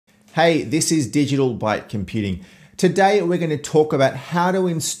Hey, this is Digital Byte Computing. Today we're going to talk about how to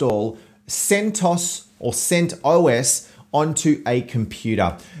install CENTOS or CENTOS onto a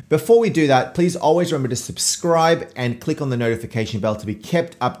computer. Before we do that, please always remember to subscribe and click on the notification bell to be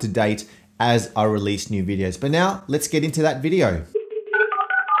kept up to date as I release new videos. But now let's get into that video.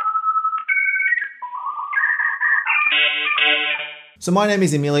 So my name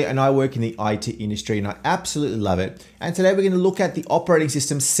is Emilio and I work in the IT industry and I absolutely love it. And today we're going to look at the operating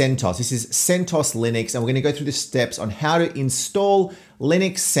system CENTOS. This is CENTOS Linux and we're going to go through the steps on how to install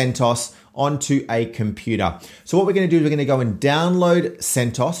Linux CENTOS onto a computer. So what we're going to do is we're going to go and download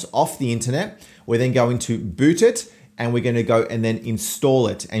CENTOS off the internet. We're then going to boot it and we're going to go and then install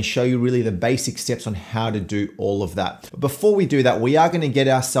it and show you really the basic steps on how to do all of that. But before we do that, we are going to get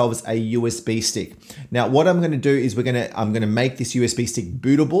ourselves a USB stick. Now, what I'm going to do is I'm going to make this USB stick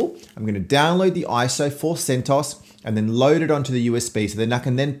bootable. I'm going to download the ISO for CENTOS and then load it onto the USB. So then I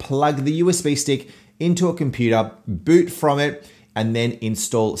can then plug the USB stick into a computer, boot from it, and then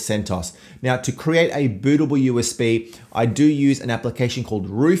install CENTOS. Now, to create a bootable USB, I do use an application called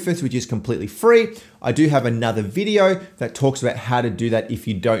Rufus, which is completely free. I do have another video that talks about how to do that if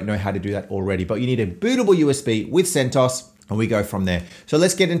you don't know how to do that already, but you need a bootable USB with CENTOS and we go from there. So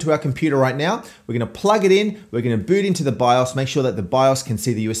let's get into our computer right now. We're gonna plug it in, we're gonna boot into the BIOS, make sure that the BIOS can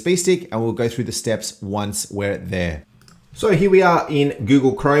see the USB stick, and we'll go through the steps once we're there. So here we are in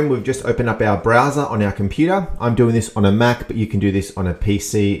Google Chrome. We've just opened up our browser on our computer. I'm doing this on a Mac, but you can do this on a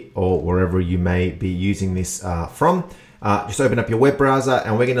PC or wherever you may be using this from. Just open up your web browser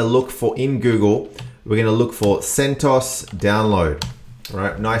and we're gonna look for, in Google, we're gonna look for CENTOS download. All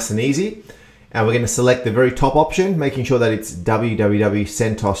right, nice and easy. And we're gonna select the very top option, making sure that it's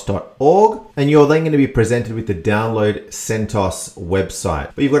www.centos.org. And you're then gonna be presented with the download CENTOS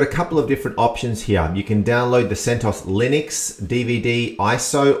website. But you've got a couple of different options here. You can download the CENTOS Linux DVD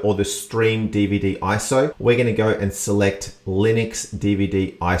ISO or the Stream DVD ISO. We're gonna go and select Linux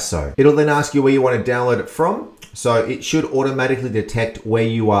DVD ISO. It'll then ask you where you wanna download it from. So it should automatically detect where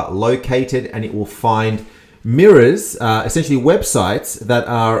you are located and it will find mirrors, essentially websites that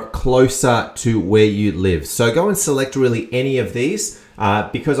are closer to where you live. So go and select really any of these.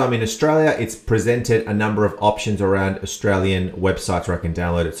 Because I'm in Australia, it's presented a number of options around Australian websites where I can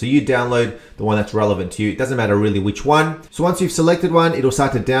download it. So you download the one that's relevant to you. It doesn't matter really which one. So once you've selected one, it'll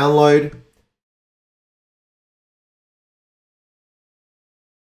start to download.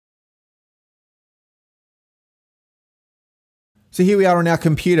 So here we are on our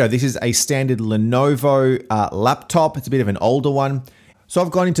computer. This is a standard Lenovo laptop. It's a bit of an older one. So I've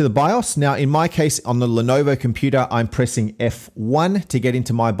gone into the BIOS. Now in my case on the Lenovo computer, I'm pressing F1 to get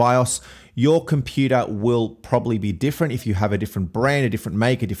into my BIOS. Your computer will probably be different if you have a different brand, a different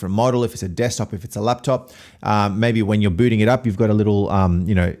make, a different model, if it's a desktop, if it's a laptop. Maybe when you're booting it up, you've got a little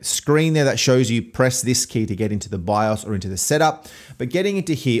screen there that shows you press this key to get into the BIOS or into the setup. But getting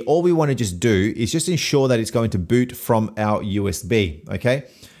into here, all we want to just do is just ensure that it's going to boot from our USB, okay?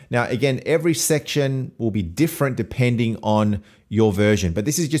 Now, again, every section will be different depending on your version, but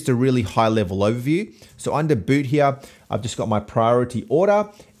this is just a really high level overview. So under boot here, I've just got my priority order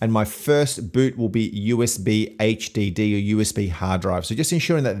and my first boot will be USB HDD or USB hard drive. So just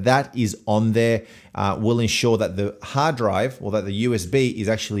ensuring that that is on there will ensure that the hard drive or that the USB is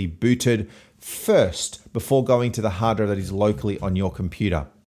actually booted first before going to the hard drive that is locally on your computer.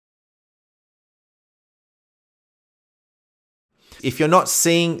 If you're not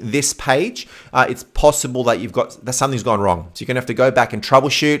seeing this page, it's possible that something's gone wrong. So you're gonna have to go back and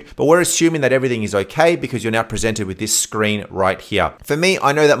troubleshoot, but we're assuming that everything is okay because you're now presented with this screen right here. For me,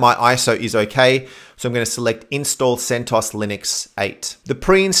 I know that my ISO is okay, so I'm gonna select Install CENTOS Linux 8. The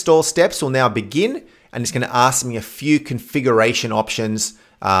pre-install steps will now begin, and it's gonna ask me a few configuration options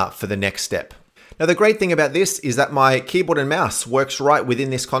for the next step. Now, the great thing about this is that my keyboard and mouse works right within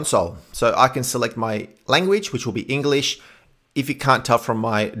this console. So I can select my language, which will be English. If you can't tell from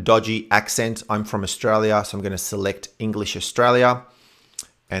my dodgy accent, I'm from Australia, so I'm going to select English Australia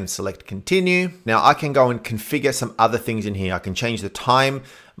and select continue. Now I can go and configure some other things in here. I can change the time,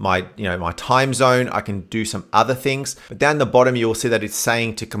 my time zone. I can do some other things, but down the bottom, you will see that it's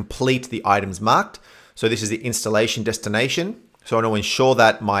saying to complete the items marked. So this is the installation destination. So I want to ensure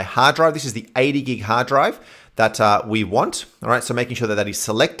that my hard drive, this is the 80 gig hard drive that we want. All right, so making sure that that is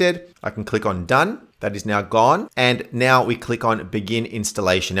selected, I can click on done. That is now gone. And now we click on begin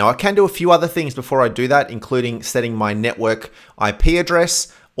installation. Now I can do a few other things before I do that, including setting my network IP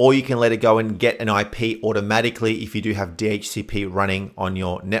address, or you can let it go and get an IP automatically if you do have DHCP running on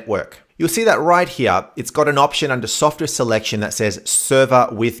your network. you'll see that right here, it's got an option under software selection that says server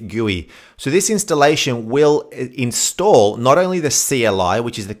with GUI. So this installation will install not only the CLI,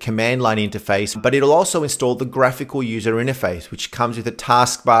 which is the command line interface, but it'll also install the graphical user interface, which comes with a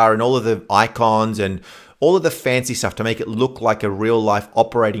taskbar and all of the icons and all of the fancy stuff to make it look like a real life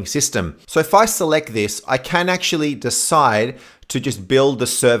operating system. So if I select this, I can actually decide to just build the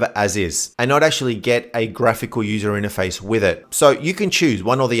server as is and not actually get a graphical user interface with it. So you can choose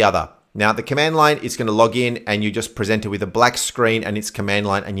one or the other. Now the command line is going to log in and you just present it with a black screen and it's command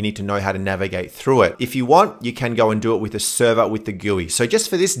line and you need to know how to navigate through it. If you want, you can go and do it with a server with the GUI. So just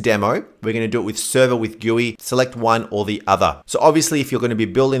for this demo, we're going to do it with server with GUI, select one or the other. So obviously if you're going to be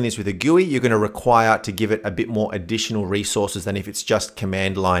building this with a GUI, you're going to require to give it a bit more additional resources than if it's just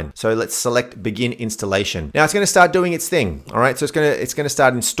command line. So let's select begin installation. Now it's going to start doing its thing. All right. So it's going to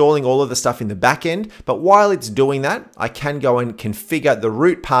start installing all of the stuff in the back end. But while it's doing that, I can go and configure the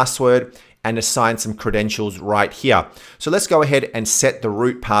root password and assign some credentials right here. So let's go ahead and set the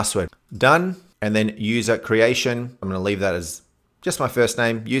root password. Done. And then user creation. I'm going to leave that as just my first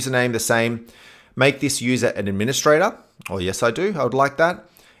name, username the same. Make this user an administrator. Oh yes, I do. I would like that.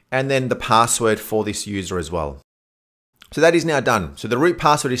 And then the password for this user as well. So that is now done. So the root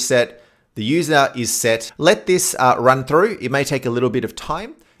password is set. The user is set. Let this run through. It may take a little bit of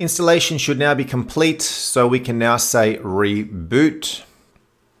time. Installation should now be complete. So we can now say reboot.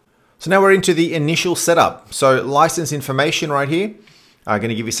 So now we're into the initial setup. So license information right here. I'm going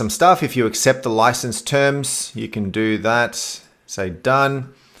to give you some stuff. If you accept the license terms, you can do that. Say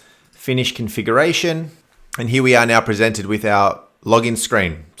done, finish configuration. And here we are now presented with our login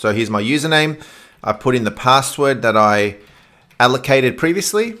screen. So here's my username. I put in the password that I allocated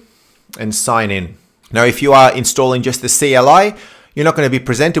previously and sign in. Now, if you are installing just the CLI, you're not going to be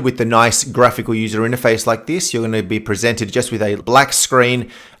presented with the nice graphical user interface like this. You're going to be presented just with a black screen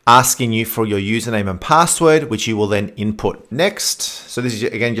asking you for your username and password, which you will then input. Next. So this is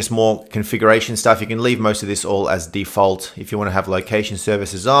again just more configuration stuff. You can leave most of this all as default. If you want to have location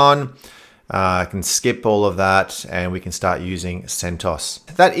services on, I can skip all of that and we can start using CENTOS.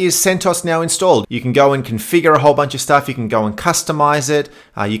 That is CENTOS now installed. You can go and configure a whole bunch of stuff. You can go and customize it.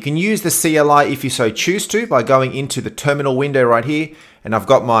 You can use the CLI if you so choose to by going into the terminal window right here. And I've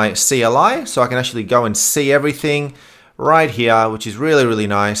got my CLI, so I can actually go and see everything right here, which is really, really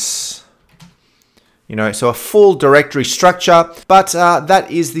nice. You know, so a full directory structure, but that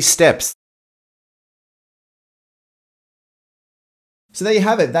is the steps. So there you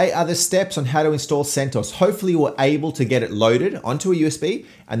have it. They are the steps on how to install CENTOS. Hopefully you were able to get it loaded onto a USB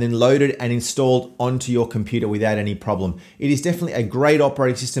and then loaded and installed onto your computer without any problem. It is definitely a great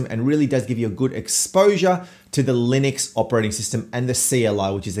operating system and really does give you a good exposure to the Linux operating system and the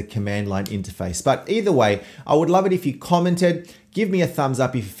CLI, which is a command line interface. But either way, I would love it if you commented. Give me a thumbs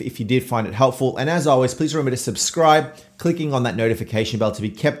up if you did find it helpful. And as always, please remember to subscribe, clicking on that notification bell to be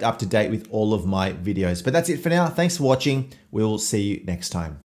kept up to date with all of my videos. But that's it for now. Thanks for watching. We'll see you next time.